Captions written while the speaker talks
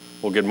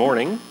Well, good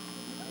morning.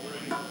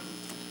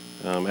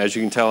 As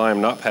you can tell, I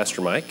am not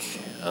Pastor Mike.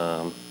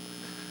 I'm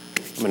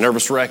a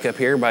nervous wreck up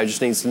here, but I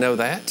just needs to know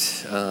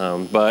that.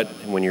 But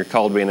when you're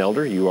called to be an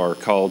elder, you are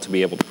called to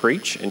be able to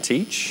preach and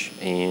teach,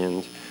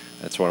 and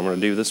that's what I'm going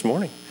to do this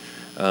morning.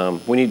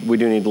 We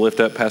do need to lift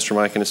up Pastor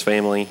Mike and his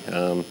family.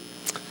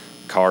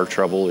 Car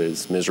trouble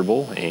is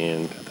miserable,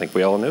 and I think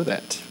we all know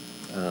that.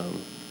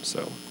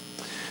 So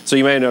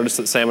you may have noticed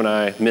that Sam and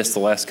I missed the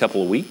last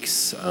couple of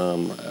weeks.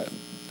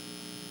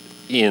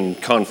 In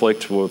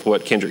conflict with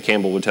what Kendrick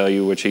Campbell would tell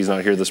you, which he's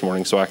not here this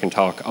morning, so I can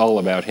talk all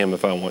about him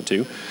if I want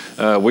to.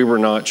 We were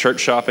not church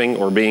shopping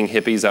or being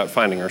hippies out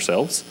finding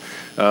ourselves.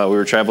 We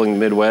were traveling the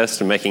Midwest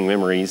and making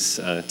memories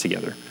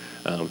together.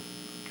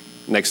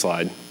 Next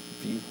slide,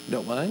 if you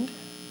don't mind.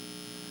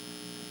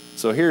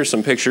 So here are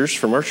some pictures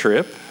from our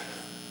trip.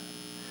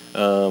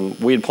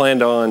 We had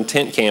planned on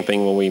tent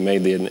camping when we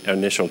made the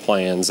initial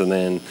plans, and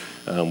then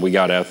we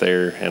got out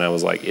there, and I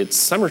was like, it's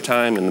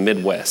summertime in the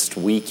Midwest.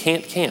 We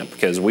can't camp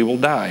because we will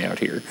die out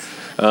here.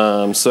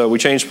 So we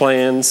changed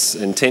plans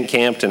and tent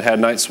camped and had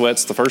night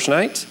sweats the first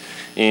night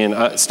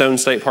in Stone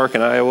State Park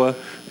in Iowa,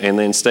 and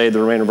then stayed the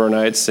remainder of our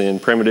nights in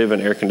primitive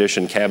and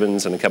air-conditioned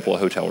cabins and a couple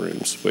of hotel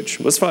rooms, which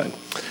was fine.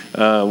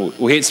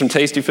 We ate some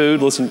tasty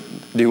food.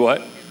 Do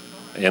what?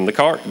 In the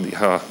car.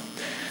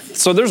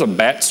 So there's a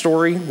bat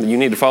story. You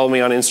need to follow me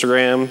on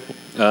Instagram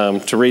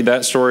to read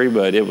that story,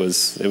 but it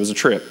was a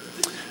trip.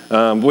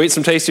 We ate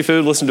some tasty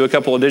food, listened to a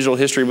couple of digital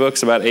history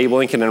books about Abe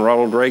Lincoln and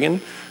Ronald Reagan,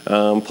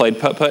 played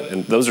putt-putt,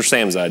 and those are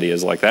Sam's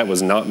ideas. Like, that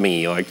was not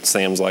me. Like,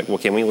 Sam's like, well,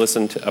 can we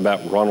listen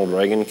about Ronald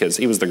Reagan because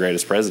he was the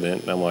greatest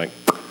president? And I'm like,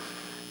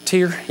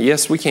 tear,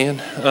 yes, we can.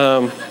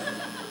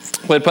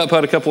 Played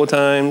putt-putt a couple of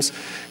times,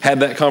 had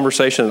that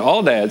conversation that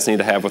all dads need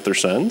to have with their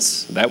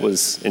sons. That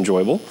was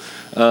enjoyable.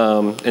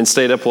 And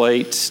stayed up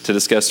late to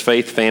discuss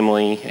faith,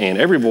 family, and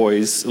every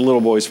little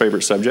boy's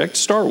favorite subject,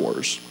 Star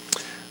Wars.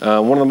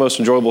 One of the most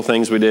enjoyable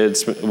things we did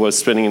was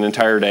spending an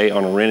entire day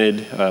on a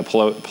rented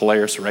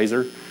Polaris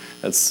Razor.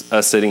 That's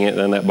us sitting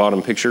in that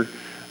bottom picture.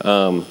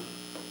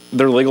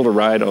 They're legal to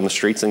ride on the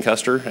streets in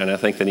Custer, and I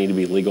think they need to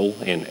be legal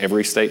in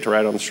every state to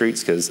ride on the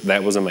streets because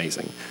that was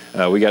amazing.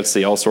 We got to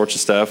see all sorts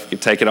of stuff,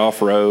 take it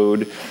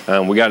off-road.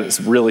 We got it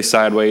really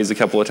sideways a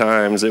couple of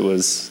times. It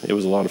was a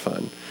lot of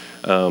fun.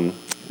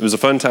 It was a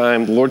fun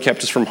time. The Lord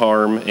kept us from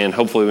harm, and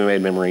hopefully we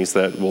made memories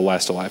that will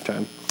last a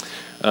lifetime.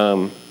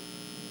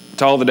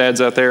 To all the dads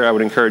out there, I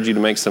would encourage you to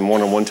make some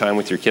one-on-one time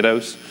with your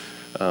kiddos,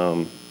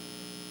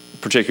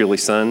 particularly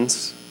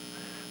sons.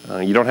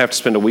 You don't have to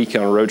spend a week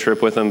on a road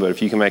trip with them, but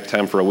if you can make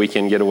time for a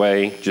weekend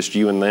getaway, just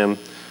you and them,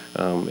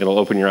 it'll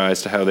open your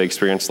eyes to how they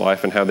experience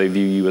life and how they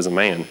view you as a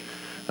man.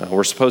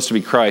 We're supposed to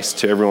be Christ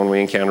to everyone we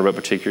encounter, but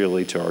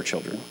particularly to our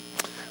children.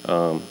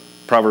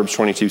 Proverbs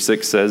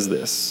 22:6 says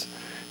this: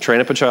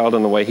 train up a child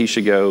in the way he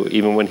should go,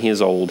 even when he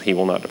is old, he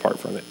will not depart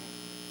from it.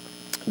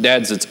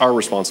 Dads, it's our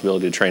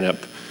responsibility to train up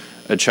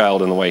a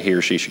child in the way he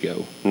or she should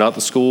go. Not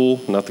the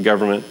school, not the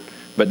government,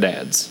 but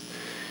dads.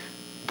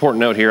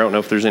 Important note here, I don't know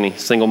if there's any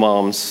single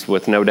moms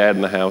with no dad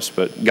in the house,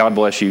 but God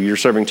bless you. You're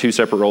serving two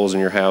separate roles in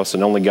your house,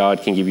 and only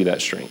God can give you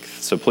that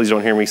strength. So please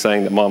don't hear me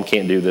saying that mom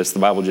can't do this. The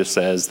Bible just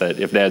says that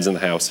if dad's in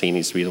the house, he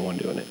needs to be the one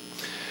doing it.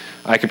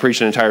 I could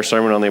preach an entire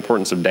sermon on the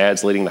importance of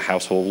dads leading the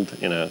household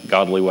in a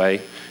godly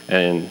way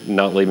and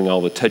not leaving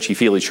all the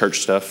touchy-feely church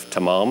stuff to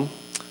mom,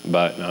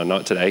 but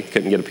not today.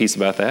 Couldn't get a piece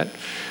about that.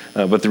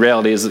 But the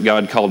reality is that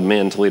God called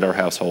men to lead our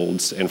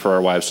households and for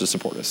our wives to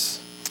support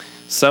us.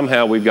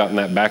 Somehow we've gotten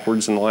that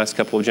backwards in the last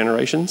couple of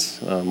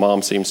generations.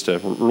 Mom seems to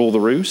rule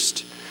the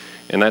roost,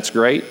 and that's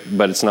great,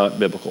 but it's not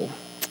biblical.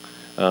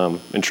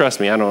 And trust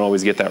me, I don't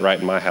always get that right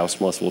in my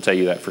house. Melissa will tell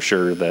you that for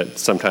sure, that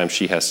sometimes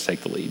she has to take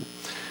the lead.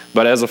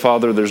 But as a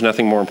father, there's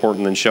nothing more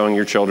important than showing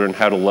your children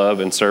how to love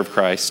and serve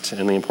Christ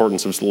and the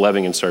importance of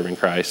loving and serving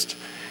Christ.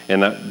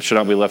 And that should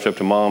not be left up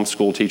to mom,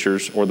 school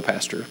teachers, or the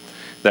pastor.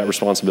 That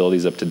responsibility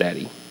is up to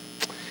daddy.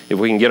 If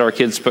we can get our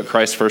kids to put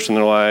Christ first in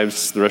their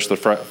lives, the rest of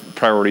the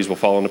priorities will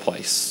fall into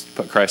place.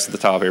 Put Christ at the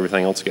top,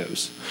 everything else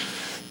goes.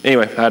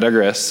 Anyway, I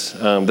digress.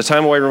 The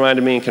time away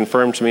reminded me and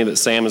confirmed to me that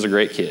Sam is a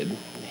great kid.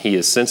 He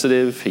is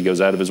sensitive. He goes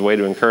out of his way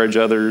to encourage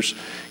others.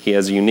 He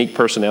has a unique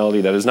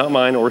personality that is not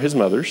mine or his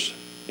mother's,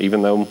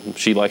 even though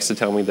she likes to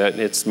tell me that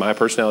it's my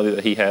personality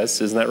that he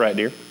has. Isn't that right,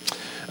 dear?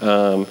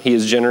 He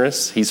is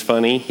generous. He's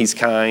funny. He's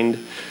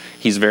kind.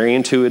 He's very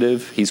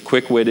intuitive. He's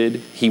quick-witted.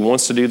 He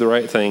wants to do the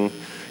right thing.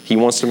 He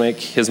wants to make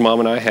his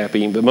mom and I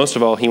happy, but most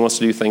of all, he wants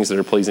to do things that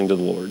are pleasing to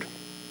the Lord.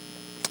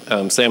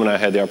 Sam and I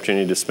had the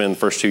opportunity to spend the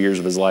first 2 years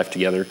of his life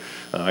together.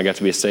 I got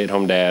to be a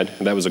stay-at-home dad.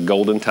 That was a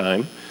golden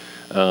time.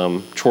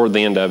 Toward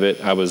the end of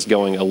it, I was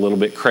going a little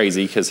bit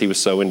crazy because he was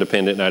so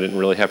independent and I didn't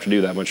really have to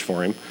do that much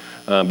for him.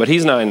 But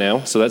he's 9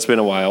 now, so that's been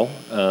a while.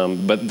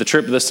 But the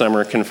trip this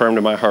summer confirmed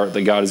in my heart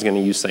that God is going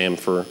to use Sam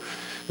for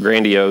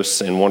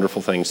grandiose and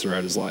wonderful things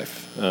throughout his life.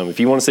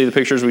 If you want to see the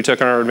pictures we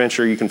took on our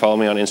adventure, you can follow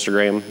me on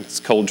Instagram. It's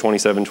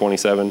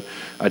Cold2727.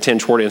 I tend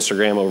toward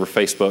Instagram over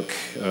Facebook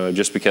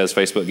just because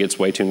Facebook gets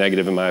way too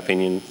negative in my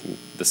opinion.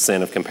 The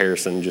sin of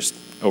comparison just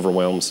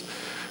overwhelms.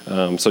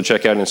 So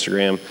check out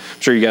Instagram.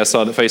 I'm sure you guys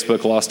saw that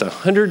Facebook lost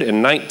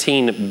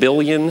 $119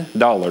 billion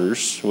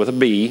with a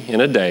B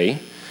in a day,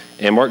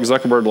 and Mark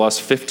Zuckerberg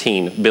lost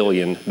 $15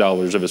 billion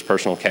of his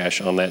personal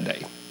cash on that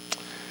day.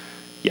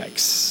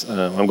 Yikes.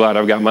 I'm glad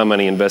I've got my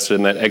money invested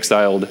in that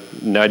exiled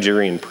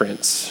Nigerian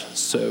prince.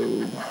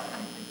 So,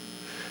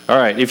 all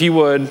right, if you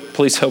would,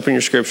 please open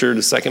your scripture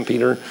to 2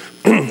 Peter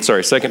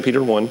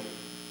 1.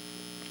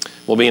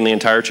 We'll be in the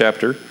entire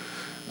chapter.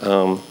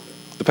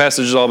 The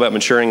passage is all about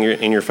maturing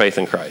in your faith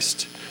in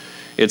Christ.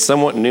 It's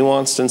somewhat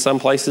nuanced in some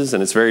places,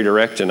 and it's very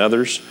direct in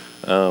others.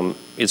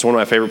 It's one of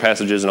my favorite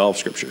passages in all of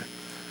Scripture.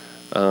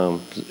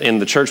 In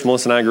the church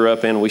Melissa and I grew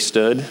up in, we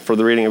stood for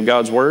the reading of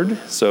God's Word.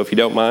 So if you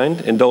don't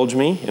mind, indulge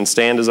me and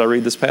stand as I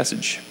read this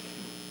passage.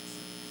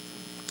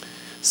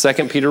 2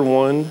 Peter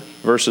 1,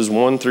 verses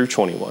 1 through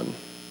 21.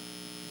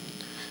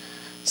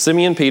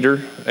 Simeon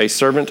Peter, a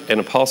servant and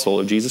apostle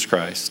of Jesus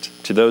Christ,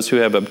 to those who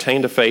have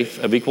obtained a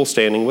faith of equal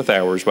standing with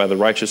ours by the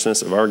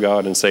righteousness of our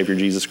God and Savior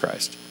Jesus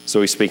Christ.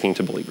 So he's speaking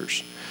to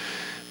believers.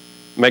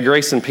 May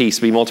grace and peace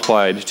be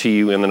multiplied to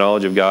you in the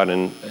knowledge of God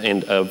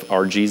and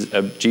of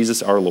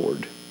Jesus our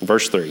Lord.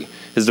 Verse 3,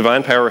 His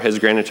divine power has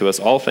granted to us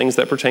all things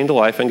that pertain to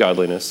life and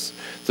godliness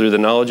through the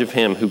knowledge of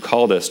Him who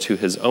called us to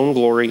His own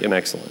glory and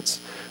excellence,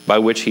 by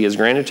which He has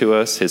granted to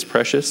us His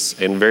precious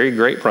and very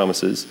great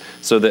promises,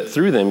 so that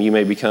through them you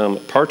may become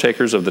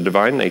partakers of the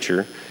divine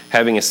nature,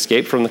 having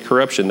escaped from the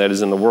corruption that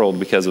is in the world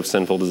because of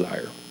sinful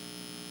desire.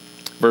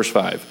 Verse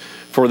 5,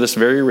 For this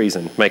very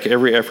reason, make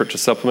every effort to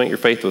supplement your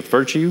faith with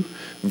virtue,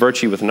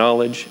 virtue with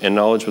knowledge, and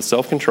knowledge with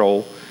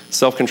self-control,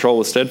 self-control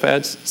with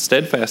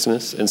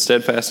steadfastness, and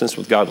steadfastness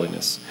with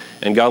godliness,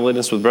 and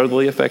godliness with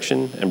brotherly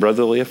affection, and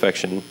brotherly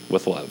affection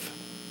with love.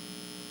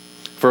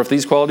 For if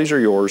these qualities are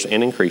yours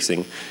and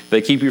increasing,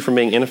 they keep you from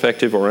being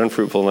ineffective or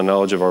unfruitful in the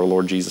knowledge of our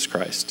Lord Jesus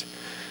Christ.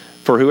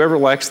 For whoever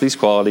lacks these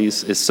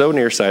qualities is so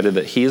nearsighted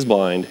that he is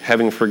blind,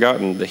 having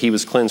forgotten that he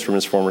was cleansed from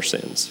his former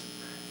sins.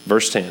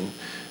 Verse 10,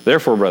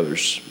 Therefore,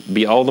 brothers,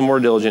 be all the more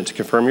diligent to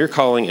confirm your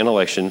calling and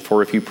election,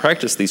 for if you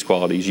practice these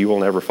qualities, you will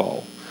never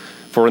fall.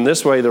 For in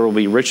this way there will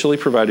be richly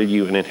provided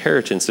you an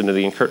inheritance into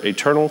the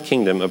eternal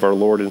kingdom of our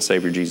Lord and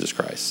Savior Jesus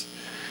Christ.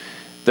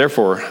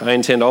 Therefore, I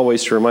intend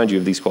always to remind you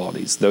of these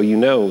qualities, though you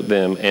know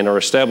them and are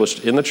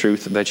established in the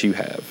truth that you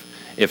have.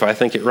 If I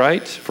think it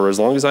right, for as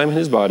long as I'm in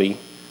his body,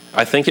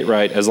 I think it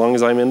right, as long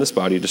as I'm in this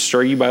body, to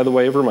stir you by the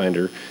way of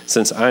reminder,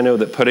 since I know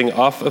that putting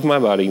off of my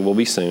body will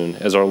be soon,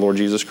 as our Lord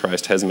Jesus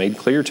Christ has made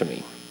clear to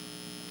me.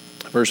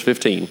 Verse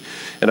 15,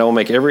 And I will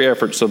make every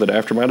effort so that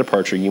after my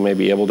departure you may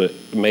be able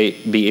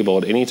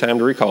at any time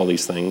to recall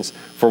these things.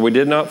 For we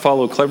did not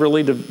follow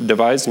cleverly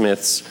devised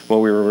myths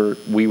when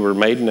we were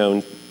made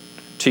known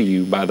to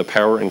you by the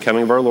power and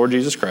coming of our Lord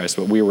Jesus Christ,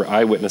 but we were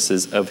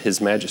eyewitnesses of his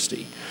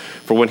majesty.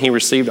 For when he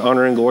received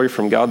honor and glory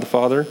from God the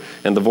Father,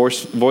 and the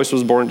voice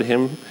was borne to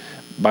him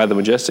by the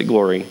majestic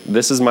glory,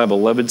 This is my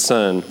beloved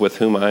Son, with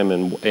whom I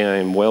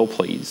am well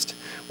pleased.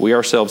 We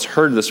ourselves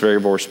heard this very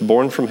voice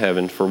born from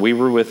heaven, for we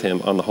were with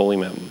him on the holy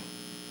mountain.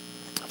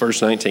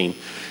 Verse 19,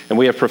 And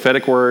we have the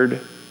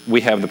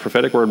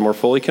prophetic word more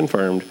fully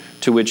confirmed,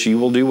 to which you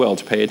will do well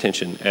to pay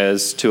attention,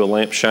 as to a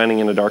lamp shining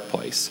in a dark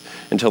place,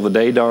 until the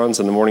day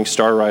dawns and the morning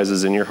star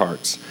rises in your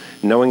hearts,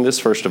 knowing this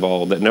first of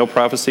all, that no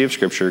prophecy of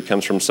Scripture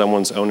comes from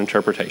someone's own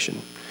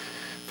interpretation.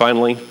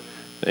 Finally,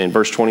 in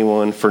verse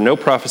 21, For no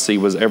prophecy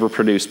was ever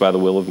produced by the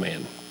will of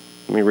man.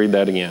 Let me read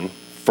that again.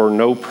 For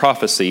no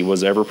prophecy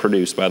was ever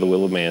produced by the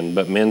will of man,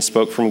 but men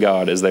spoke from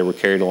God as they were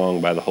carried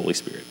along by the Holy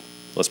Spirit.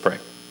 Let's pray.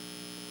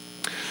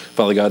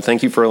 Father God,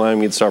 thank you for allowing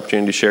me this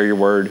opportunity to share your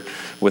word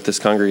with this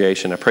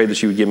congregation. I pray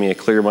that you would give me a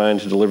clear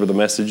mind to deliver the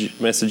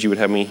message you would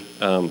have me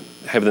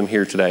have them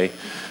hear today.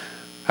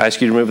 I ask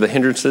you to remove the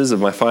hindrances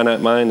of my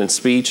finite mind and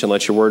speech and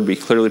let your word be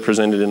clearly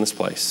presented in this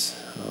place.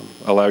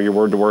 Allow your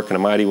word to work in a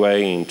mighty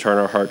way and turn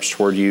our hearts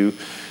toward you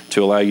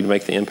to allow you to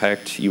make the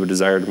impact you would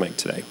desire to make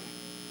today.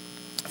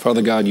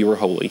 Father God, you are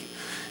holy,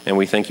 and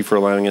we thank you for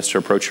allowing us to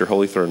approach your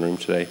holy throne room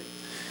today.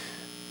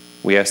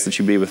 We ask that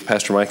you be with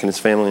Pastor Mike and his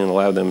family and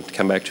allow them to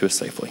come back to us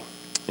safely.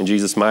 In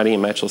Jesus' mighty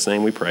and matchless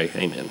name we pray.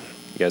 Amen.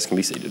 You guys can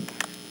be seated.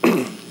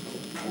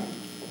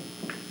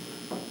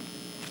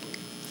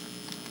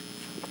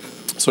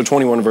 So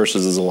 21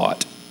 verses is a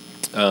lot.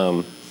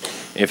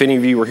 If any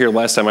of you were here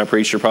last time I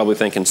preached, you're probably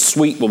thinking,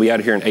 sweet, we'll be out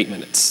of here in 8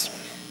 minutes.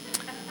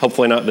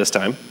 Hopefully not this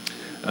time.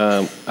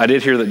 I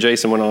did hear that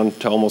Jason went on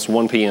to almost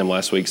 1 p.m.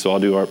 last week, so I'll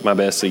do my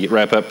best to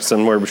wrap up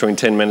somewhere between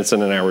 10 minutes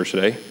and an hour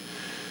today.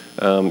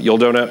 You'll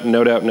no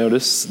doubt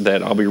notice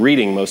that I'll be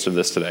reading most of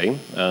this today,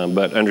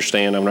 but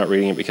understand I'm not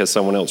reading it because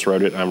someone else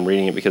wrote it. I'm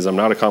reading it because I'm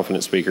not a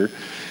confident speaker,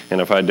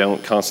 and if I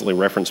don't constantly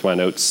reference my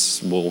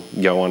notes, we'll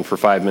go on for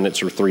 5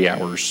 minutes or 3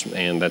 hours,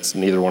 and that's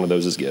neither one of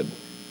those is good.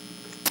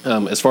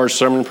 As far as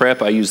sermon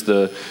prep, I use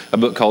a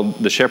book called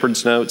The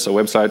Shepherd's Notes, a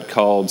website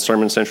called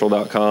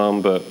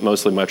sermoncentral.com, but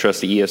mostly my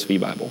trusty ESV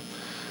Bible.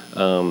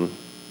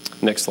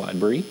 Next slide,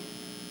 Bree.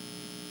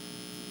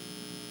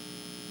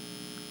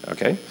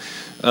 Okay.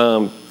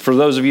 For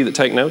those of you that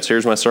take notes,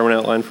 here's my sermon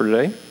outline for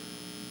today.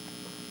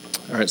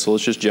 All right, so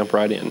let's just jump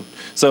right in.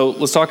 So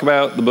let's talk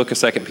about the book of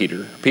 2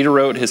 Peter. Peter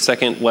wrote his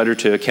second letter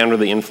to counter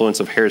the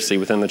influence of heresy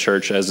within the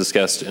church as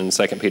discussed in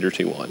 2 Peter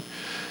 2:1.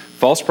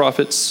 False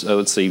prophets,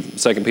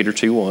 2 Peter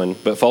 2:1,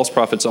 but false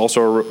prophets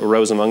also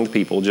arose among the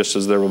people, just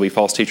as there will be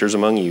false teachers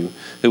among you,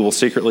 who will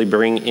secretly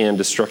bring in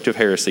destructive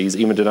heresies,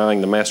 even denying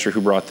the master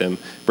who brought them,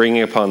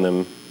 bringing upon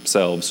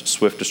themselves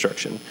swift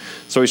destruction.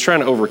 So he's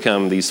trying to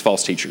overcome these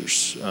false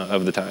teachers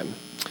of the time.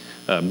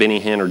 Benny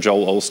Hinn or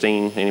Joel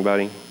Osteen,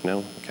 anybody?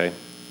 No? Okay.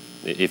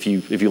 If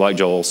you like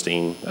Joel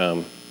Osteen,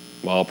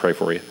 well, I'll pray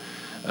for you.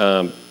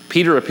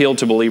 Peter appealed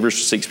to believers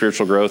to seek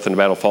spiritual growth and to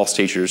battle false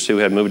teachers who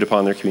had moved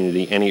upon their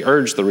community, and he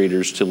urged the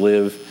readers to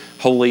live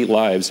holy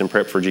lives in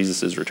prep for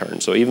Jesus' return.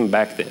 So even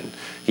back then,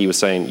 he was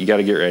saying, you got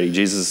to get ready.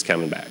 Jesus is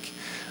coming back.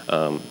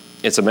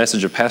 It's a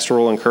message of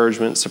pastoral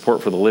encouragement,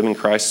 support for the living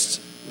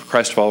Christ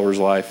follower's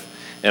life,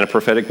 and a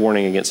prophetic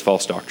warning against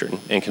false doctrine,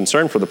 and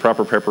concern for the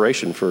proper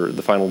preparation for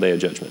the final day of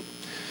judgment.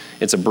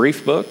 It's a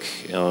brief book.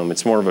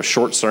 It's more of a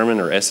short sermon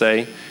or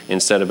essay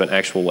instead of an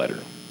actual letter.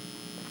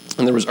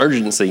 And there was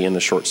urgency in the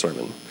short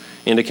sermon,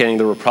 indicating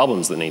there were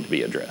problems that need to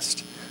be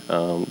addressed.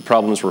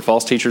 Problems were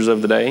false teachers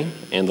of the day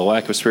and the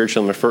lack of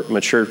spiritually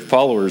mature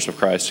followers of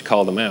Christ to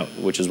call them out,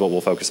 which is what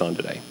we'll focus on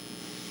today.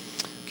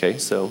 Okay,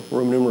 so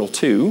Roman numeral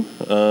 2,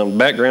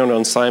 background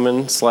on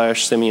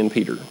Simon/Simeon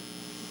Peter.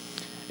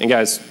 And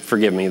guys,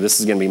 forgive me, this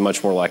is going to be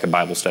much more like a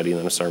Bible study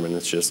than a sermon.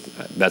 It's just,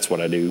 that's what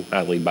I do.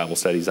 I lead Bible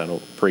studies. I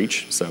don't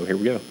preach, so here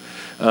we go.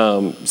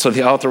 So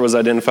the author was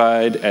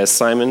identified as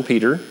Simon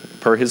Peter,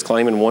 per his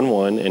claim in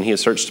 1:1, and he is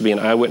searched to be an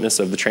eyewitness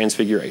of the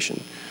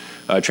Transfiguration.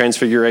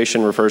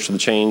 Transfiguration refers to the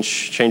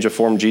change of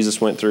form Jesus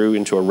went through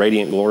into a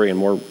radiant glory and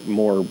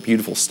more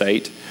beautiful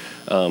state.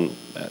 I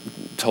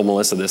told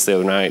Melissa this the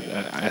other night.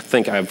 I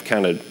think I've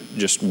kind of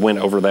just went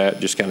over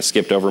that, just kind of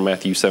skipped over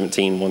Matthew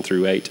 17,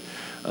 1-8.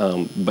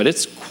 But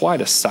it's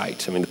quite a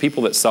sight. I mean, the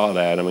people that saw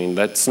that, I mean,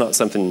 that's not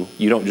something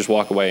you don't just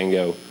walk away and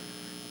go.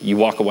 You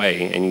walk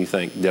away and you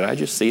think, did I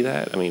just see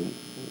that? I mean,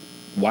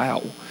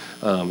 wow.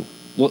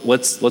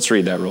 Let's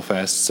read that real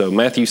fast. So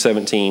Matthew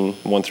 17,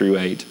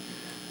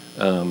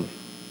 1-8.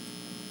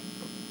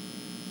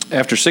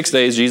 After 6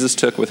 days, Jesus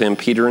took with him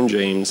Peter and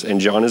James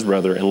and John his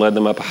brother and led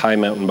them up a high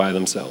mountain by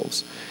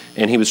themselves.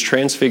 And he was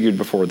transfigured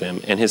before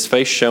them, and his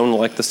face shone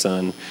like the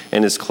sun,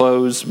 and his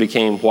clothes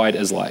became white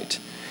as light.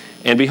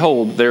 And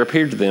behold, there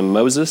appeared to them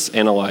Moses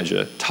and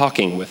Elijah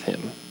talking with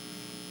him.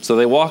 So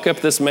they walk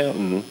up this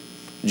mountain,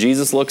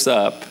 Jesus looks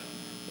up,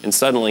 and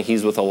suddenly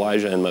he's with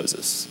Elijah and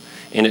Moses.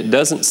 And it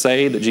doesn't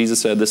say that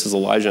Jesus said this is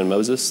Elijah and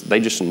Moses. They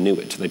just knew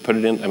it. They put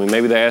it in. I mean,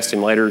 maybe they asked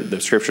him later.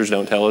 The scriptures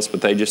don't tell us, but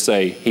they just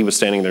say he was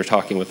standing there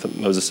talking with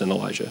Moses and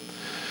Elijah.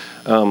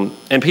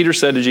 And Peter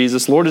said to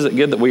Jesus, Lord, is it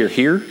good that we are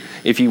here?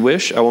 If you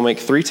wish, I will make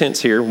 3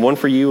 tents here, one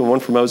for you and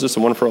one for Moses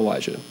and one for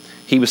Elijah.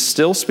 He was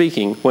still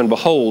speaking when,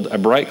 behold, a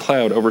bright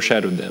cloud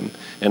overshadowed them,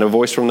 and a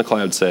voice from the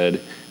cloud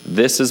said,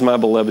 This is my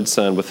beloved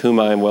Son, with whom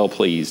I am well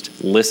pleased.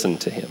 Listen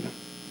to him.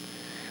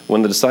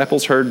 When the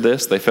disciples heard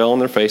this, they fell on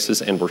their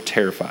faces and were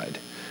terrified.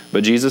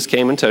 But Jesus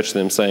came and touched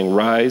them, saying,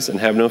 Rise and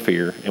have no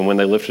fear. And when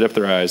they lifted up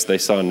their eyes, they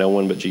saw no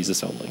one but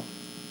Jesus only.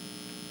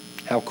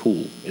 How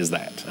cool is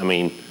that? I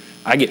mean,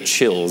 I get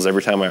chills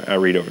every time I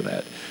read over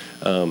that.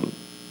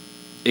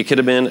 It could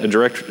have been a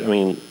direct,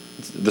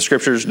 the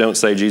scriptures don't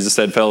say Jesus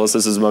said, fellas,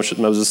 this is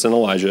Moses and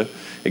Elijah.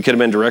 It could have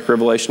been direct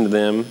revelation to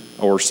them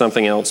or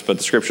something else, but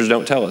the scriptures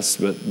don't tell us.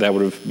 But that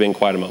would have been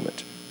quite a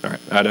moment. All right,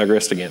 I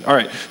digressed again. All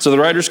right, so the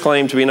writer's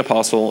claim to be an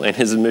apostle and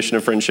his admission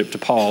of friendship to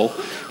Paul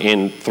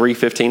in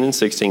 3:15 and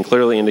 16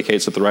 clearly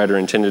indicates that the writer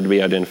intended to be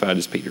identified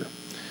as Peter.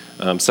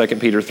 2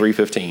 Peter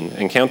 3:15,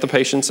 and count the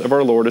patience of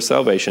our Lord as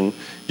salvation,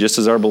 just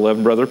as our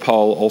beloved brother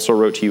Paul also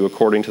wrote to you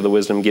according to the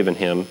wisdom given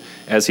him,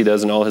 as he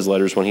does in all his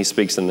letters when he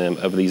speaks in them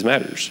of these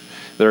matters.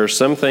 There are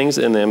some things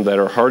in them that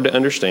are hard to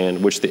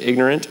understand, which the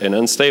ignorant and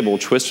unstable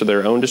twist to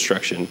their own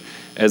destruction,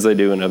 as they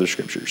do in other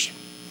scriptures.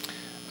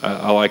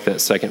 I like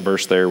that second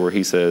verse there where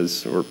he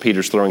says, or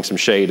Peter's throwing some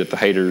shade at the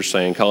haters,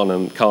 saying,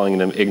 calling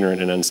them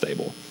ignorant and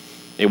unstable.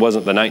 It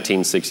wasn't the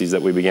 1960s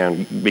that we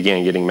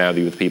began getting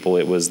mouthy with people.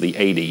 It was the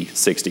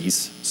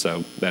 60s.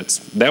 So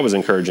that was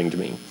encouraging to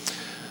me.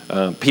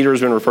 Peter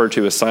has been referred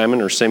to as Simon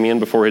or Simeon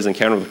before his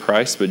encounter with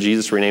Christ, but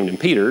Jesus renamed him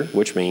Peter,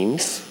 which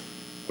means,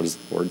 what does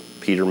the word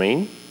Peter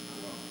mean?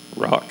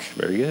 Rock.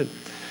 Very good.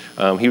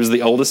 He was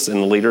the oldest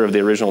and the leader of the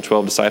original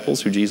 12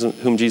 disciples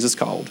whom Jesus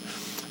called.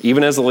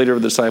 Even as the leader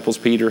of the disciples,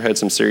 Peter had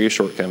some serious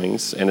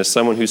shortcomings, and as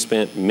someone who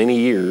spent many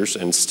years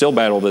and still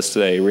battle this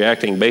today,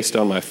 reacting based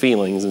on my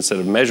feelings instead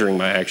of measuring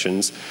my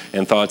actions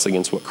and thoughts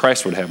against what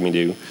Christ would have me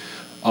do,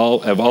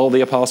 of all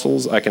the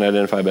apostles, I can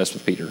identify best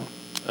with Peter.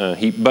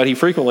 But he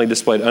frequently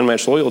displayed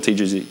unmatched loyalty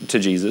to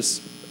Jesus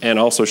and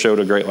also showed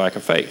a great lack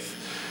of faith,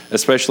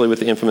 especially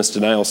with the infamous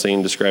denial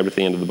scene described at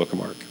the end of the book of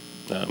Mark.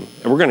 And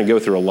we're going to go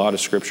through a lot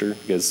of scripture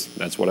because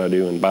that's what I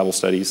do in Bible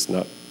studies,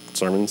 not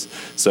sermons.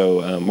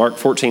 So Mark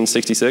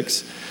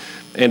 14:66,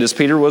 and as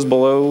Peter was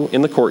below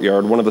in the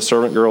courtyard, one of the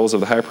servant girls of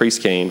the high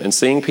priest came, and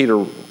seeing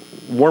Peter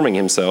warming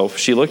himself,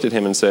 she looked at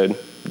him and said,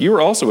 You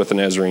are also with the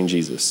Nazarene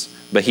Jesus.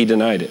 But he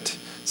denied it,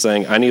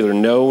 saying, I neither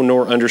know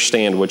nor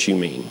understand what you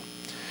mean.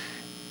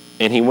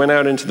 And he went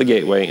out into the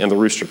gateway, and the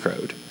rooster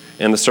crowed.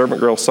 And the servant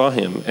girl saw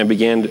him and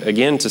began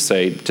again to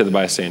say to the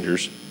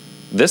bystanders,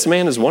 this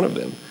man is one of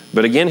them.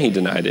 But again he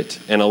denied it.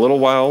 And a little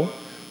while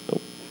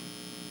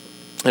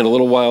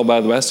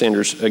by the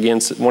bystanders,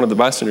 again one of the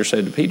bystanders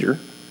said to Peter,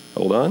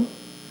 hold on,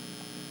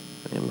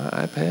 and my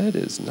iPad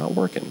is not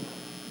working.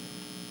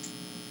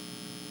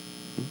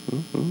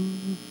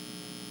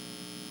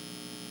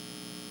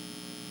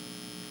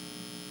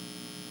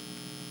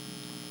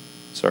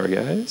 Sorry,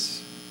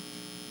 guys.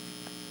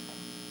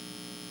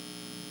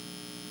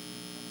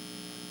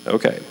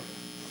 Okay.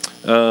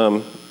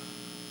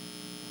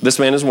 This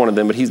man is one of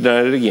them, but he's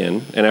denied it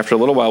again. And after a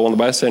little while, one of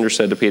the bystanders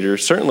said to Peter,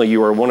 certainly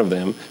you are one of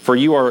them, for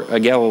you are a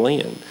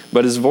Galilean.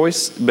 But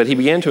he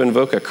began to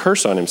invoke a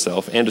curse on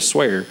himself and to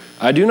swear,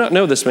 I do not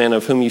know this man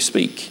of whom you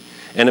speak.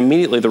 And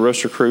immediately the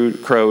rooster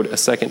crowed a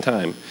second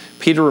time.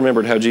 Peter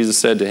remembered how Jesus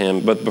said to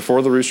him, but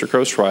before the rooster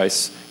crows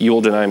twice, you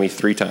will deny me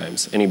 3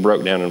 times. And he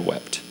broke down and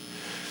wept.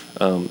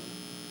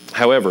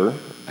 However,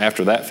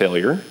 after that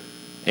failure,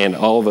 and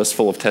all of us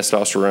full of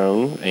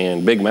testosterone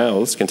and big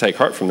mouths can take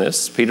heart from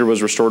this, Peter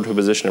was restored to a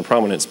position of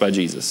prominence by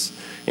Jesus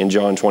in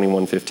John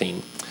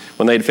 21:15.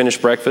 When they had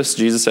finished breakfast,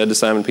 Jesus said to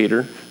Simon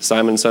Peter,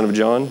 Simon, son of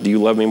John, do you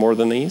love me more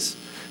than these?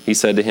 He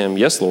said to him,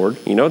 yes, Lord,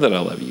 you know that I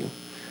love you.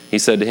 He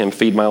said to him,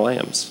 feed my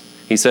lambs.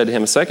 He said to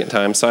him a second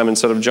time, Simon,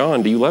 son of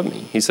John, do you love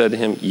me? He said to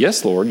him,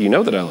 yes, Lord, you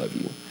know that I love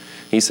you.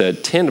 He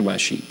said, tend my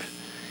sheep.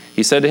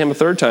 He said to him a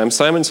third time,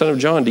 Simon, son of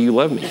John, do you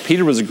love me?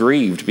 Peter was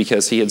grieved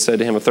because he had said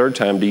to him a third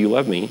time, do you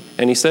love me?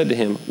 And he said to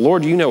him,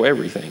 Lord, you know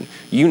everything.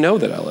 You know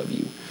that I love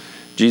you.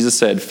 Jesus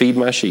said, feed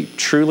my sheep.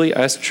 Truly,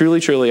 I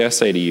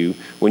say to you,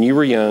 when you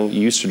were young,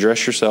 you used to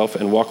dress yourself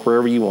and walk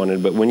wherever you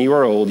wanted, but when you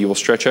are old, you will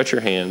stretch out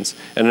your hands,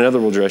 and another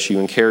will dress you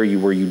and carry you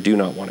where you do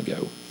not want to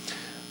go.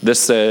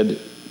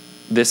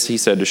 This he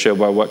said to show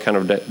by what kind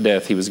of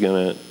death he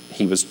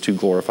was to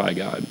glorify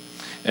God.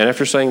 And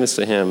after saying this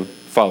to him,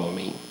 follow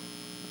me.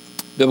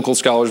 Biblical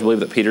scholars believe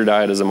that Peter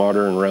died as a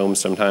martyr in Rome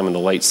sometime in the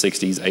late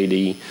 60s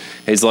AD.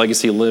 His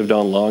legacy lived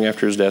on long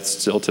after his death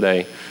still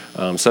today.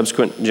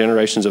 Subsequent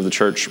generations of the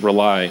church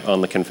rely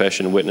on the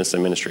confession, witness,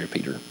 and ministry of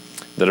Peter,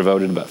 the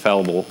devoted but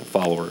fallible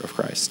follower of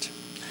Christ.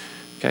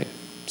 Okay,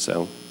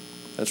 so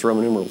that's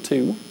Roman numeral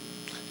 2.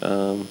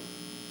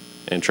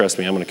 And trust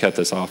me, I'm going to cut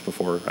this off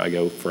before I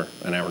go for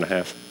an hour and a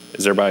half.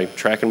 Is everybody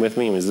tracking with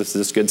me? I mean, is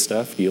this good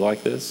stuff? Do you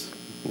like this?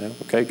 No?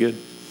 Okay, good.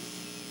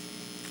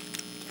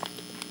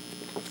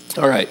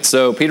 All right,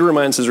 so Peter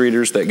reminds his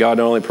readers that God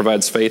not only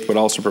provides faith, but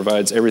also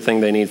provides everything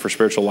they need for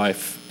spiritual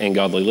life and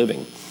godly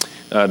living.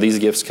 These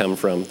gifts come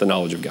from the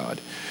knowledge of God.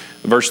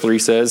 Verse 3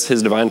 says,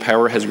 his divine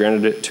power has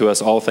granted it to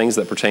us all things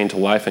that pertain to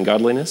life and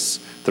godliness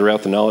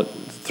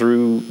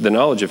through the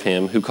knowledge of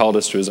him who called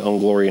us to his own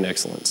glory and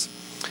excellence.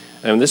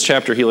 And in this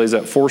chapter, he lays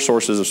out 4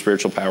 sources of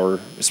spiritual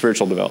power,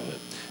 spiritual development.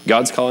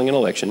 God's calling and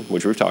election,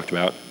 which we've talked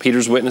about.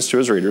 Peter's witness to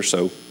his readers,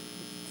 so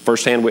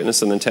firsthand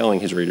witness and then telling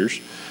his readers.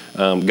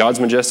 God's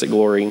majestic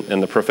glory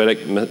and the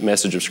prophetic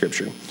message of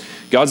Scripture.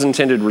 God's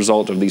intended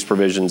result of these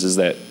provisions is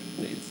that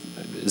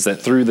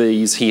through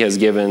these he has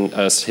given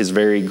us his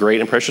very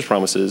great and precious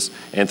promises,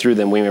 and through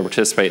them we may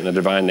participate in the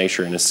divine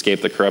nature and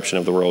escape the corruption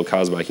of the world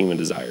caused by human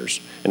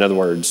desires. In other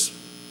words,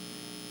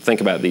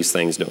 think about these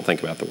things, don't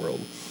think about the world.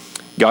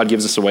 God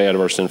gives us a way out of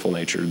our sinful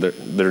nature.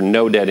 There are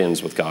no dead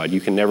ends with God. You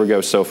can never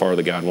go so far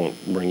that God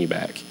won't bring you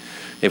back.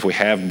 If we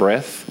have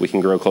breath, we can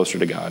grow closer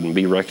to God and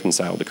be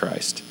reconciled to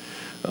Christ.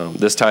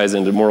 This ties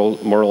into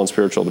moral and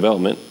spiritual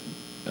development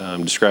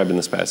described in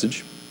this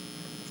passage.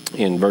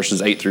 In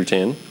verses 8 through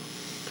 10,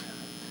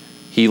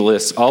 he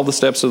lists all the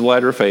steps of the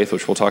ladder of faith,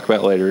 which we'll talk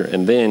about later,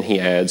 and then he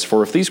adds,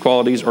 for if these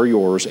qualities are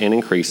yours and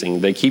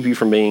increasing, they keep you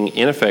from being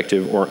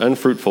ineffective or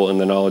unfruitful in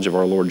the knowledge of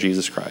our Lord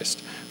Jesus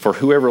Christ. For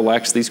whoever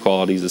lacks these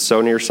qualities is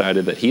so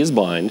nearsighted that he is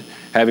blind,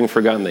 having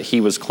forgotten that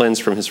he was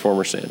cleansed from his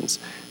former sins.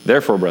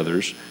 Therefore,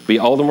 brothers, be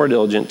all the more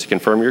diligent to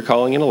confirm your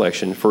calling and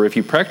election, for if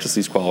you practice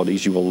these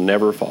qualities, you will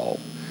never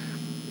fall.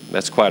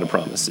 That's quite a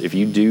promise. If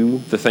you do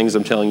the things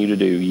I'm telling you to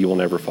do, you will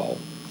never fall.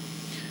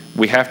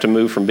 We have to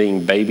move from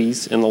being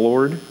babies in the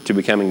Lord to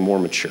becoming more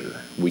mature.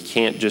 We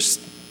can't just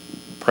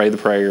pray the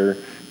prayer,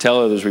 tell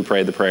others we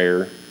prayed the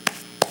prayer,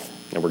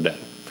 and we're done.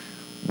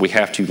 We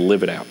have to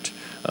live it out.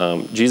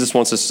 Jesus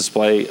wants us to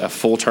display a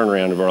full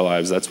turnaround of our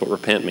lives. That's what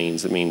repent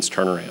means. It means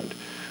turn around.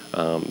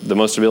 The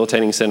most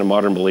debilitating sin of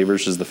modern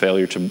believers is the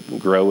failure to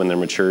grow in their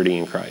maturity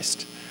in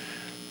Christ.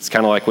 It's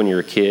kind of like when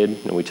you're a kid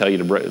and we tell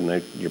you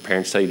your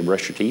parents tell you to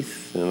brush your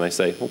teeth, and they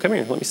say, well, come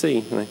here, let me see.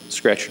 And they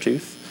scratch your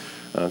tooth.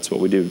 That's what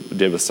we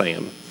did with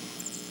Sam.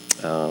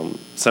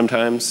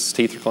 Sometimes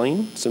teeth are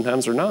clean,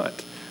 sometimes they're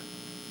not.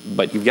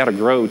 But you've got to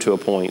grow to a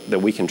point that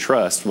we can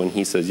trust when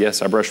he says,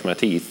 yes, I brushed my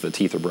teeth, the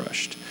teeth are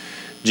brushed.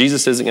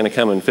 Jesus isn't going to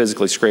come and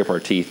physically scrape our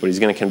teeth, but he's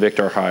going to convict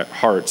our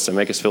hearts and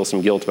make us feel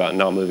some guilt about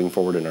not moving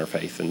forward in our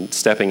faith and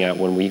stepping out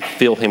when we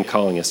feel him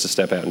calling us to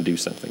step out and do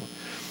something.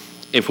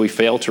 If we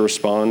fail to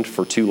respond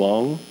for too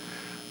long,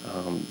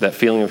 that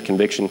feeling of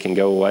conviction can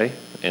go away,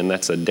 and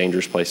that's a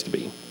dangerous place to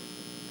be.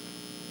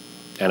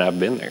 And I've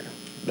been there.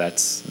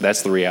 That's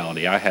the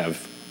reality. I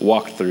have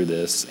walked through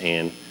this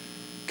and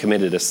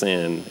committed a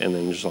sin and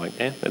then just like,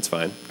 that's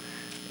fine.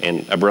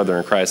 And a brother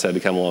in Christ had to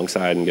come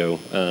alongside and go,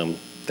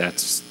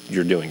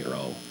 you're doing it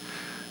wrong.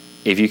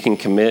 If you can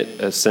commit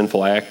a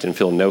sinful act and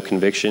feel no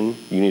conviction,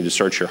 you need to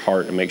search your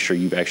heart and make sure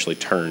you've actually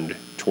turned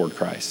toward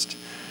Christ.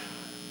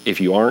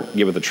 If you aren't,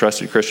 get with a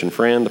trusted Christian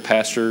friend, the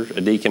pastor,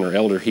 a deacon, or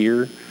elder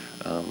here,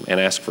 and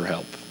ask for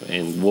help.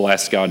 And we'll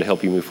ask God to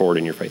help you move forward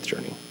in your faith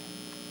journey.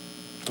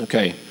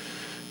 Okay,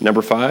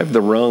 number 5,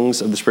 the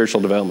rungs of the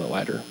spiritual development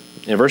ladder.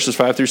 In verses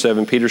 5 through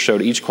 7, Peter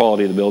showed each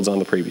quality that builds on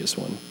the previous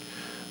one.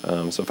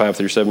 So 5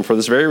 through 7, for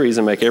this very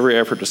reason, make every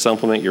effort to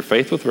supplement your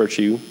faith with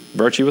virtue,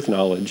 virtue with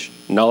knowledge,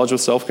 knowledge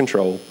with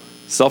self-control,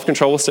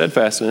 self-control with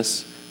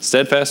steadfastness,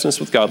 steadfastness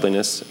with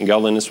godliness, and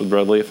godliness with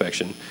brotherly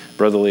affection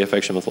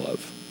with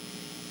love.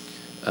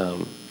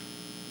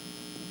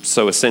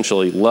 So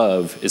essentially,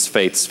 love is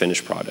faith's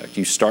finished product.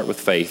 You start with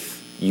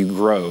faith, you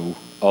grow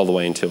all the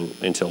way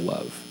until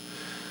love.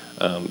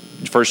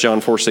 1 John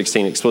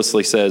 4:16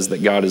 explicitly says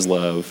that God is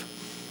love.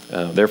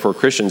 Therefore,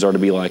 Christians are to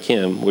be like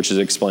him, which is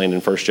explained in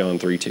 1 John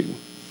 3:2.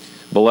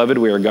 Beloved,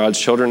 we are God's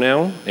children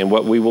now, and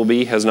what we will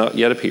be has not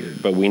yet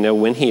appeared. But we know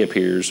when he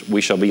appears, we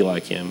shall be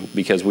like him,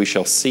 because we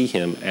shall see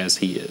him as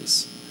he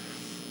is.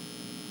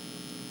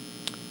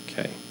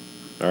 Okay.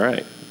 All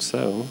right.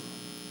 So,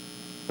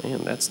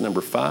 man, that's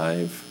number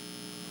 5.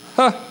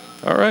 All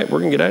right, we're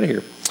going to get out of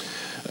here.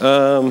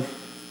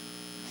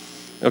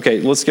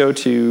 Okay, let's go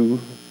to,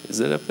 is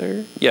it up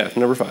there? Yeah,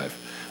 number 5.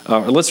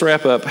 Let's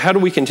wrap up. How do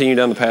we continue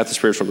down the path of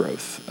spiritual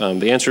growth?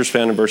 The answer is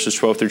found in verses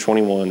 12 through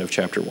 21 of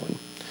chapter 1.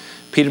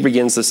 Peter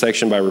begins this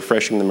section by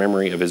refreshing the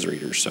memory of his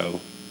readers. So,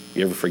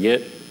 you ever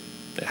forget?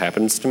 It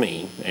happens to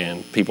me,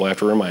 and people have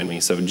to remind me.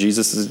 So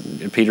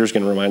Peter's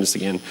going to remind us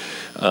again.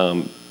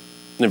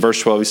 In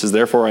verse 12, he says,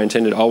 therefore I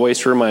intended always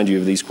to remind you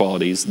of these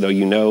qualities, though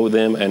you know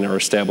them and are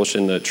established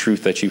in the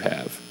truth that you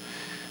have.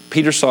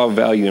 Peter saw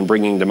value in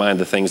bringing to mind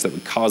the things that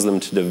would cause them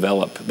to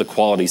develop the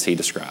qualities he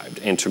described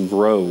and to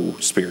grow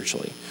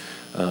spiritually.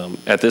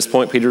 At this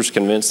point, Peter was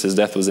convinced his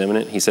death was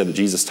imminent. He said that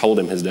Jesus told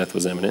him his death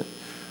was imminent.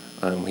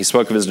 He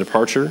spoke of his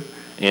departure,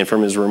 and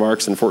from his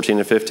remarks in 14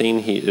 and 15,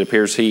 it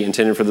appears he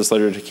intended for this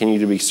letter to continue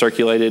to be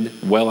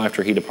circulated well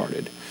after he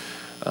departed.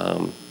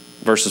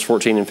 Verses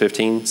 14 and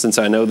 15, since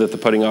I know that the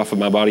putting off of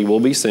my body will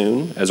be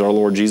soon, as our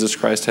Lord Jesus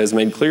Christ has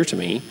made clear to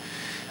me,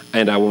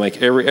 and I will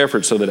make every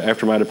effort so that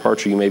after my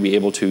departure you may be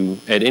able to,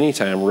 at any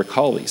time,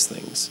 recall these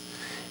things.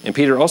 And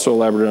Peter also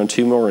elaborated on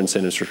 2 more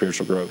incentives for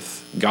spiritual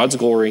growth, God's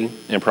glory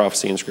and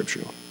prophecy in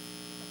Scripture.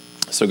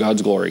 So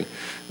God's glory.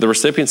 The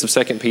recipients of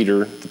 2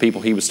 Peter, the people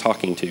he was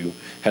talking to,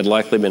 had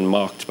likely been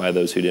mocked by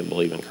those who didn't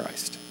believe in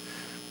Christ.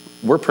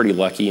 We're pretty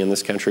lucky in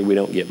this country. We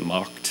don't get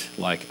mocked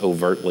like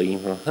overtly.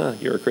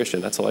 You're a Christian.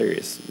 That's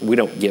hilarious. We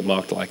don't get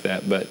mocked like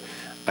that. But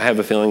I have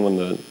a feeling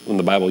when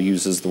the Bible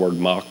uses the word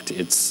mocked,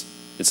 it's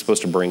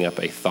supposed to bring up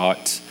a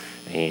thought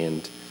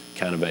and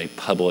kind of a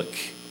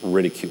public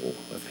ridicule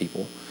of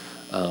people.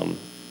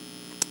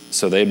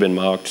 So they had been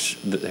mocked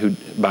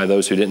by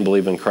those who didn't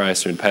believe in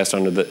Christ, who had passed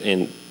on to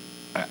and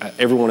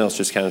everyone else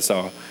just kind of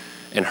saw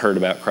and heard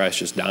about Christ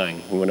just dying.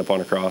 He went up on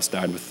a cross,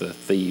 died with the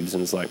thieves,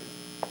 and it's like,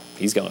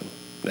 he's gone.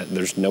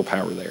 There's no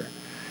power there.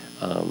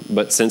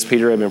 But since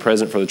Peter had been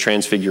present for the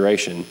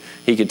transfiguration,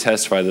 he could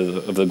testify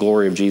of the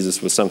glory of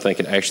Jesus was something they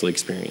could actually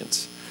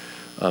experience.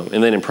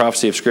 And then in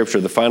prophecy of Scripture,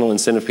 the final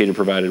incentive Peter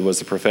provided was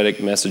the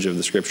prophetic message of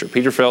the Scripture.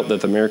 Peter felt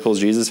that the miracles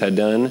Jesus had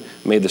done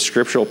made the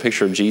scriptural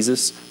picture of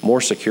Jesus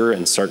more secure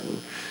and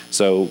certain.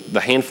 So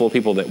the handful of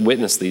people that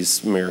witnessed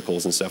these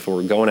miracles and stuff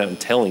were going out and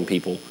telling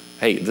people,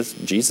 hey, this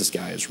Jesus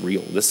guy is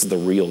real. This is the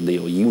real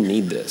deal. You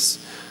need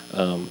this.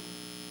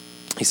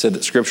 He said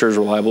that Scripture is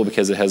reliable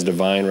because it has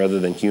divine rather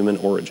than human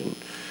origin.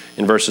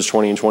 In verses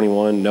 20 and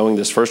 21, knowing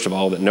this, first of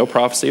all, that no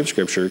prophecy of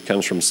Scripture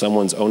comes from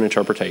someone's own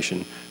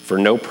interpretation, for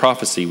no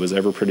prophecy was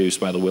ever produced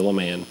by the will of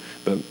man,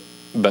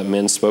 but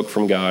men spoke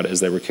from God as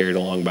they were carried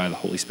along by the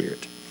Holy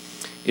Spirit.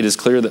 It is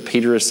clear that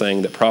Peter is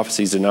saying that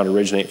prophecies did not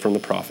originate from the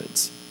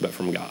prophets, but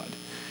from God.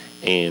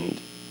 And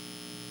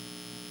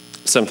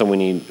something we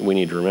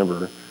need to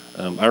remember.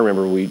 I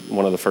remember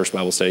one of the first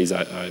Bible studies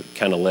I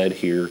kind of led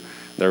here,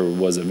 there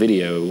was a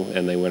video,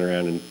 and they went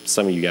around, and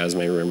some of you guys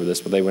may remember this,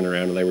 but they went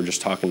around and they were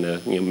just talking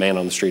to man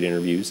on the street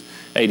interviews.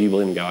 Hey, do you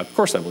believe in God? Of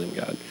course I believe in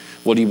God.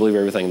 Well, do you believe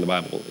everything in the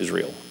Bible is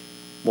real?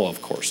 Well,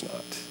 of course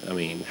not. I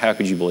mean, how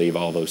could you believe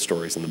all those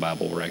stories in the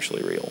Bible were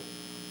actually real?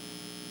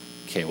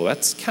 Okay, well,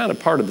 that's kind of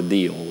part of the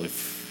deal.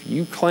 If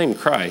you claim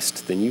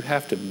Christ, then you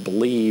have to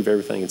believe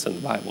everything that's in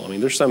the Bible. I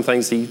mean, there's some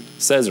things he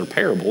says are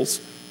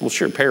parables. Well,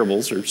 sure,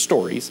 parables are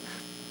stories.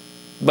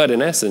 But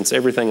in essence,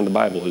 everything in the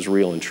Bible is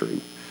real and true.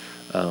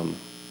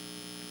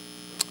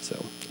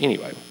 So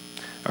anyway,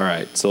 all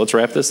right, so let's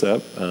wrap this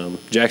up.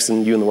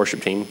 Jackson, you and the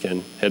worship team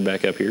can head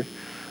back up here.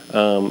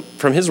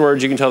 From his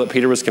words, you can tell that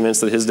Peter was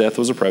convinced that his death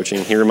was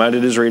approaching. He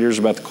reminded his readers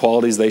about the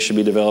qualities they should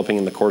be developing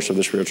in the course of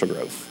their spiritual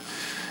growth.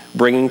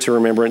 Bringing to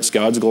remembrance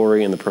God's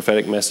glory and the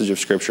prophetic message of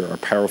Scripture are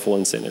powerful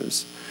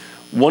incentives.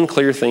 One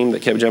clear theme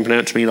that kept jumping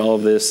out to me in all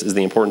of this is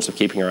the importance of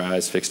keeping our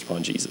eyes fixed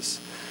upon Jesus.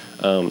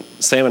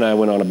 Sam and I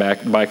went on a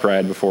bike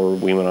ride before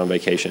we went on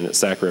vacation at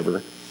Sac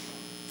River.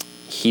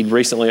 He'd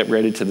recently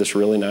upgraded to this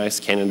really nice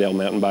Cannondale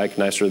mountain bike,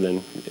 nicer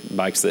than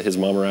bikes that his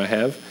mom or I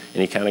have,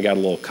 and he kind of got a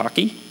little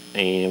cocky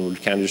and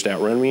would kind of just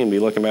outrun me and be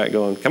looking back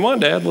going, "Come on,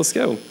 Dad, let's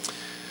go."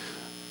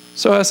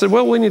 So I said,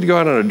 well, we need to go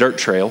out on a dirt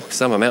trail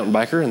because I'm a mountain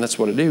biker and that's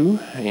what I do,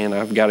 and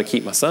I've got to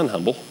keep my son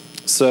humble.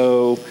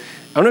 So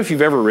I don't know if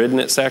you've ever ridden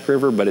at Sac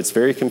River, but it's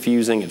very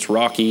confusing. It's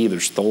rocky.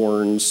 There's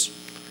thorns.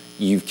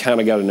 You've kind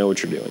of got to know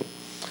what you're doing.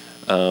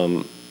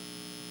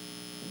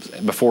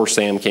 Before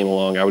Sam came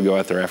along, I would go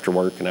out there after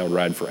work and I would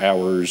ride for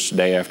hours,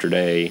 day after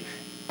day.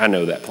 I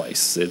know that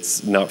place.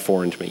 It's not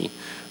foreign to me.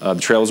 The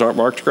trails aren't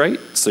marked great,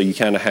 so you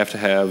kind of have to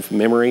have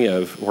memory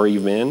of where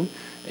you've been.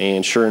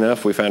 And sure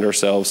enough, we found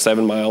ourselves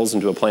 7 miles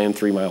into a planned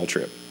 3-mile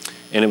trip.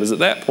 And it was at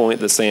that point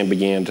that Sam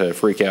began to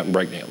freak out and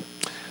break down.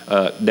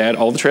 Dad,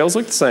 all the trails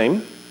look the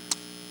same.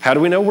 How do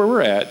we know where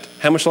we're at?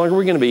 How much longer are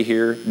we going to be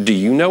here? Do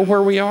you know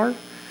where we are?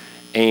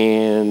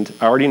 And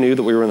I already knew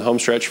that we were in the home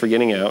stretch for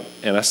getting out.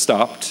 And I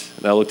stopped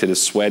and I looked at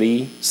his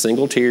sweaty,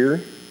 single tear,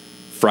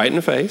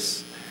 frightened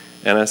face.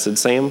 And I said,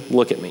 Sam,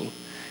 look at me.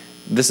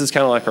 This is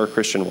kind of like our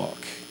Christian walk.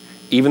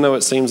 Even though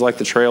it seems like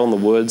the trail in the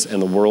woods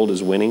and the world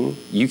is winning,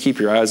 you keep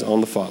your eyes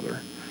on the Father.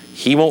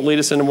 He won't lead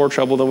us into more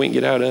trouble than we can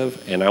get out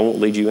of, and I won't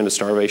lead you into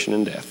starvation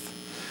and death.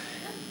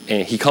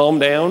 And he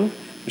calmed down.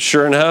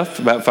 Sure enough,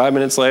 about 5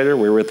 minutes later,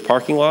 we were at the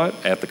parking lot,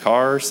 at the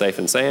car, safe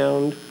and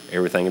sound.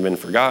 Everything had been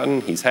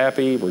forgotten. He's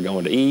happy. We're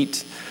going to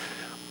eat.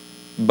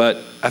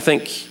 But I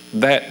think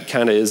that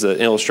kind of is an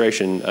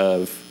illustration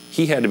of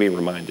he had to be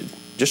reminded,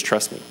 just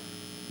trust me.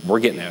 We're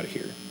getting out of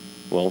here.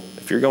 Well,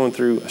 if you're going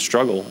through a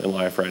struggle in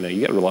life right now,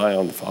 you got to rely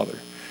on the Father.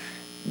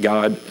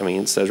 God,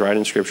 it says right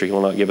in Scripture, He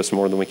will not give us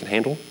more than we can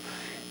handle.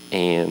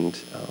 And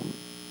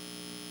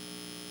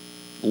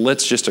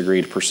let's just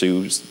agree to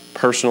pursue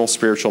personal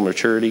spiritual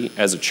maturity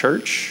as a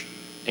church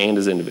and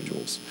as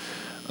individuals.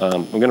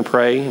 I'm going to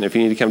pray, and if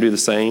you need to come do the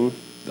same,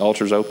 the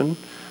altar's open.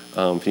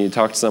 If you need to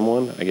talk to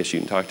someone, I guess you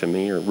can talk to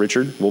me or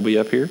Richard. We'll be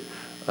up here.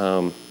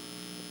 All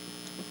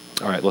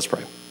right, let's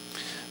pray.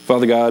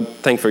 Father God,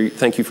 thank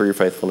you for your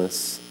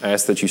faithfulness. I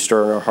ask that you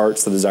stir in our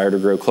hearts the desire to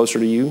grow closer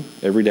to you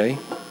every day.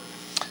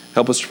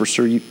 Help us to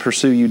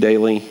pursue you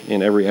daily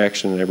in every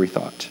action and every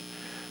thought.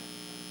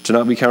 To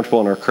not be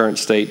comfortable in our current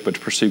state, but to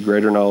pursue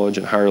greater knowledge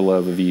and higher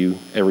love of you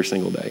every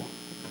single day.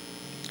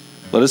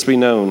 Let us be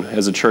known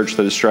as a church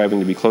that is striving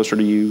to be closer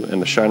to you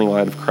and the shining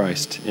light of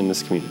Christ in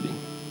this community.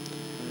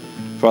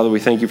 Father, we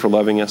thank you for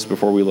loving us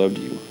before we loved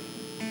you.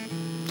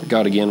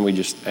 God, again, we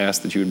just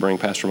ask that you would bring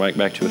Pastor Mike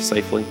back to us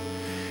safely,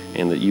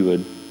 and that you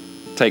would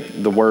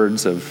take the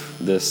words of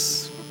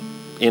this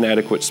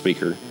inadequate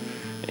speaker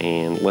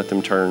and let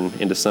them turn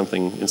into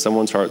something in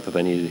someone's heart that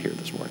they needed to hear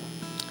this morning.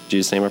 In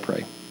Jesus' name I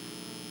pray.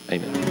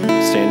 Amen.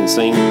 Stand and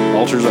sing.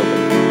 Altar's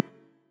open.